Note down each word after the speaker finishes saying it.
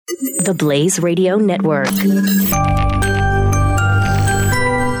the Blaze Radio Network.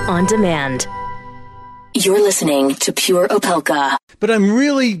 On demand. You're listening to Pure Opelka. But I'm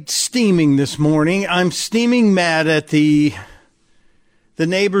really steaming this morning. I'm steaming mad at the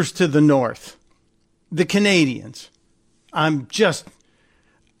neighbors to the north, the Canadians. I'm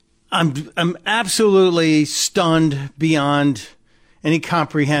absolutely stunned beyond any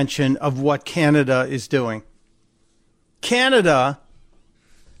comprehension of what Canada is doing. Canada,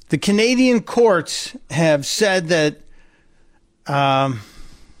 the Canadian courts have said that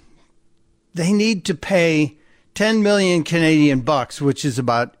they need to pay 10 million Canadian bucks, which is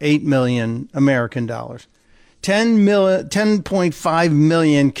about 8 million American dollars. 10.5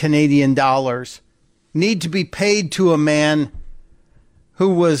 million Canadian dollars need to be paid to a man who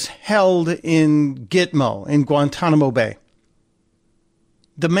was held in Gitmo in Guantanamo Bay.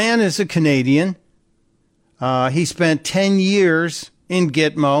 The man is a Canadian. He spent 10 years in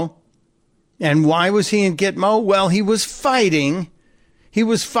Gitmo. And why was he in Gitmo? Well, he was fighting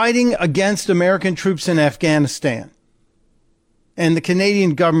against American troops in Afghanistan. And the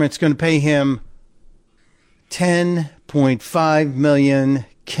Canadian government's going to pay him 10.5 million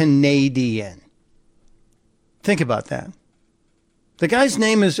Canadian. Think about that. The guy's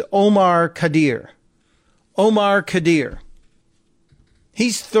name is Omar Khadr. Omar Khadr.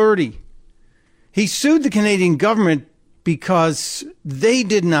 He's 30. He sued the Canadian government because they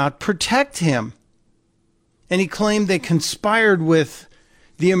did not protect him. And he claimed they conspired with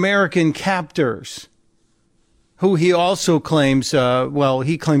the American captors, who he also claims,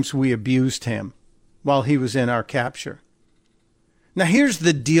 he claims we abused him while he was in our capture. Now, here's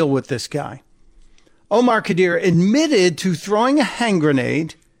the deal with this guy. Omar Khadr admitted to throwing a hand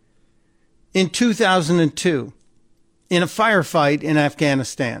grenade in 2002 in a firefight in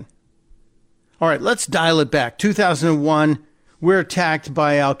Afghanistan. All right, let's dial it back. 2001, we're attacked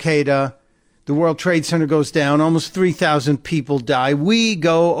by Al-Qaeda. The World Trade Center goes down. Almost 3,000 people die. We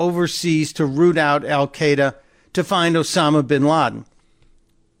go overseas to root out Al-Qaeda to find Osama bin Laden.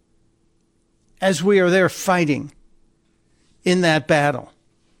 As we are there fighting in that battle,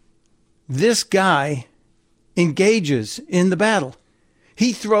 this guy engages in the battle.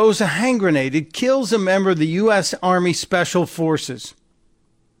 He throws a hand grenade. It kills a member of the U.S. Army Special Forces.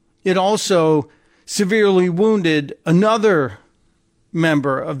 It also severely wounded another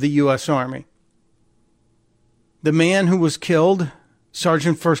member of the U.S. Army. The man who was killed,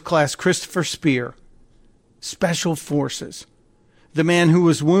 Sergeant First Class Christopher Spear, Special Forces. The man who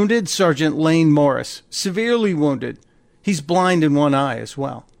was wounded, Sergeant Lane Morris, severely wounded. He's blind in one eye as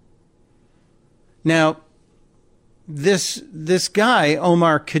well. Now, this guy,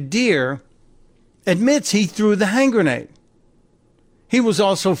 Omar Khadr, admits he threw the hand grenade. He was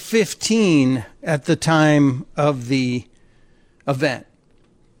also 15 at the time of the event.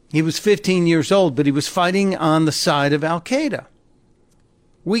 He was 15 years old, but he was fighting on the side of Al-Qaeda.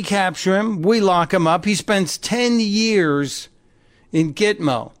 We capture him. We lock him up. He spends 10 years in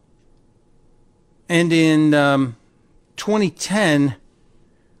Gitmo. And in 2010,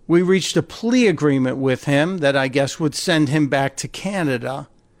 we reached a plea agreement with him that I guess would send him back to Canada.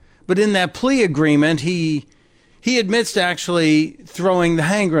 But in that plea agreement, he admits to actually throwing the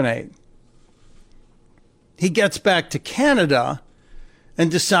hand grenade. He gets back to Canada and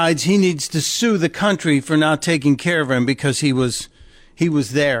decides he needs to sue the country for not taking care of him because he was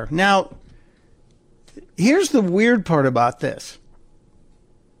there. Now, here's the weird part about this.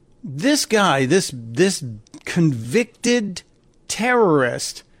 This guy, this convicted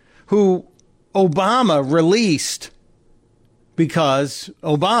terrorist who Obama released because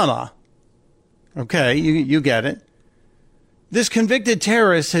Obama, okay, you get it. This convicted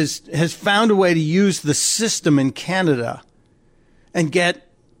terrorist has found a way to use the system in Canada and get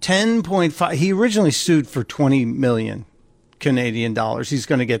 10.5. He originally sued for 20 million Canadian dollars. He's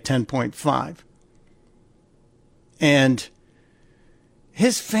going to get 10.5. And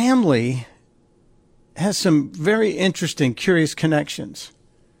his family has some very interesting, curious connections.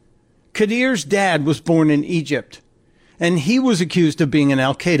 Khadr's dad was born in Egypt, and he was accused of being an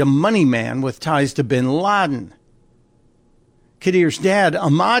Al-Qaeda money man with ties to bin Laden. Khadr's dad,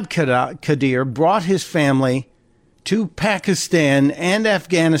 Ahmad Khadr, brought his family to Pakistan and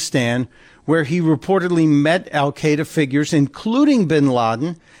Afghanistan, where he reportedly met Al-Qaeda figures, including bin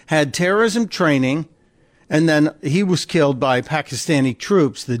Laden, had terrorism training, and then he was killed by Pakistani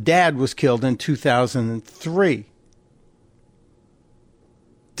troops. The dad was killed in 2003.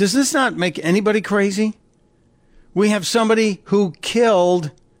 Does this not make anybody crazy? We have somebody who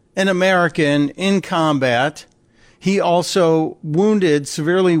killed an American in combat. He also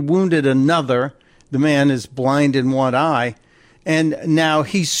severely wounded another. The man is blind in one eye. And now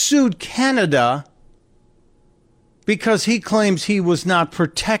he sued Canada because he claims he was not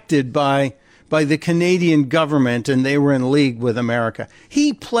protected by the Canadian government and they were in league with America.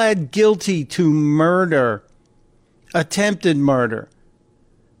 He pled guilty to murder, attempted murder,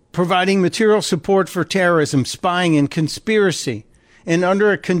 providing material support for terrorism, spying, and conspiracy, and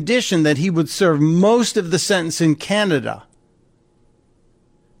under a condition that he would serve most of the sentence in Canada.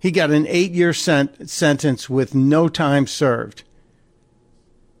 He got an 8-year sentence with no time served.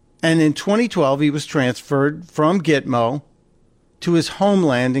 And in 2012, he was transferred from Gitmo to his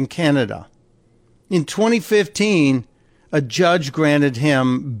homeland in Canada. In 2015, a judge granted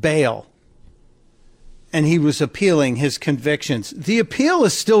him bail, and he was appealing his convictions. The appeal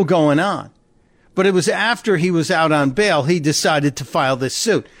is still going on, but it was after he was out on bail, he decided to file this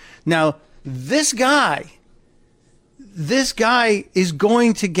suit. Now, this guy is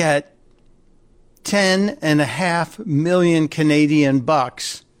going to get 10.5 million Canadian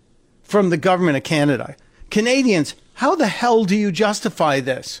bucks from the government of Canada. Canadians, how the hell do you justify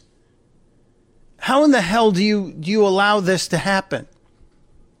this? How in the hell do you allow this to happen?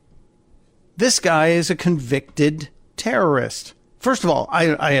 This guy is a convicted terrorist. First of all,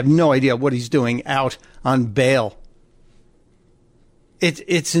 I have no idea what he's doing out on bail.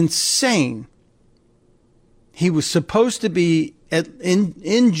 It's insane. He was supposed to be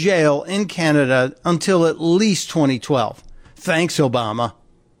in jail in Canada until at least 2012. Thanks, Obama.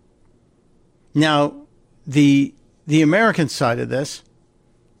 Now, the American side of this,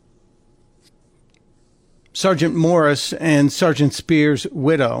 Sergeant Morris and Sergeant Spears'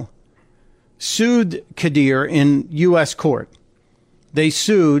 widow sued Khadr in U.S. court. They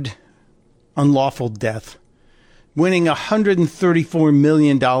sued unlawful death, winning $134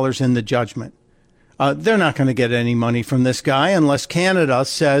 million in the judgment. They're not going to get any money from this guy unless Canada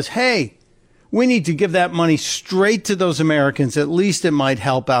says, hey, we need to give that money straight to those Americans. At least it might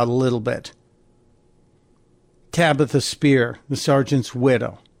help out a little bit. Tabitha Speer, the sergeant's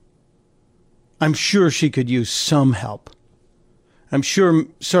widow. I'm sure she could use some help. I'm sure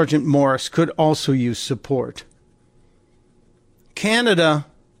Sergeant Morris could also use support. Canada,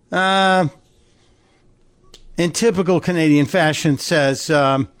 in typical Canadian fashion, says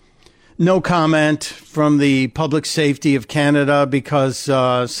no comment from the public safety of Canada because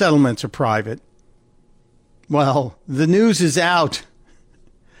settlements are private. Well, the news is out.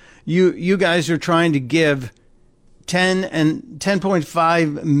 You guys are trying to give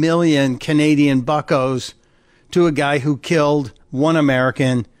 10.5 million Canadian buckos to a guy who killed one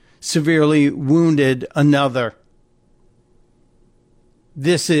American, severely wounded another.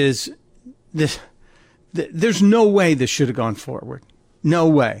 There's no way this should have gone forward. No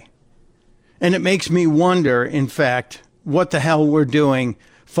way. And it makes me wonder, in fact, what the hell we're doing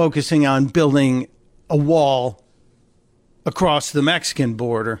focusing on building a wall across the Mexican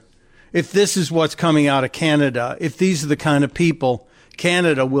border. If this is what's coming out of Canada, if these are the kind of people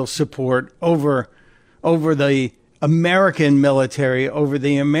Canada will support over the American military, over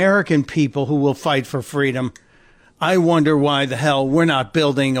the American people who will fight for freedom, I wonder why the hell we're not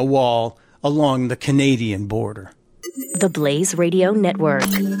building a wall along the Canadian border. The Blaze Radio Network.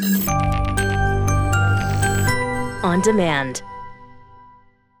 On demand.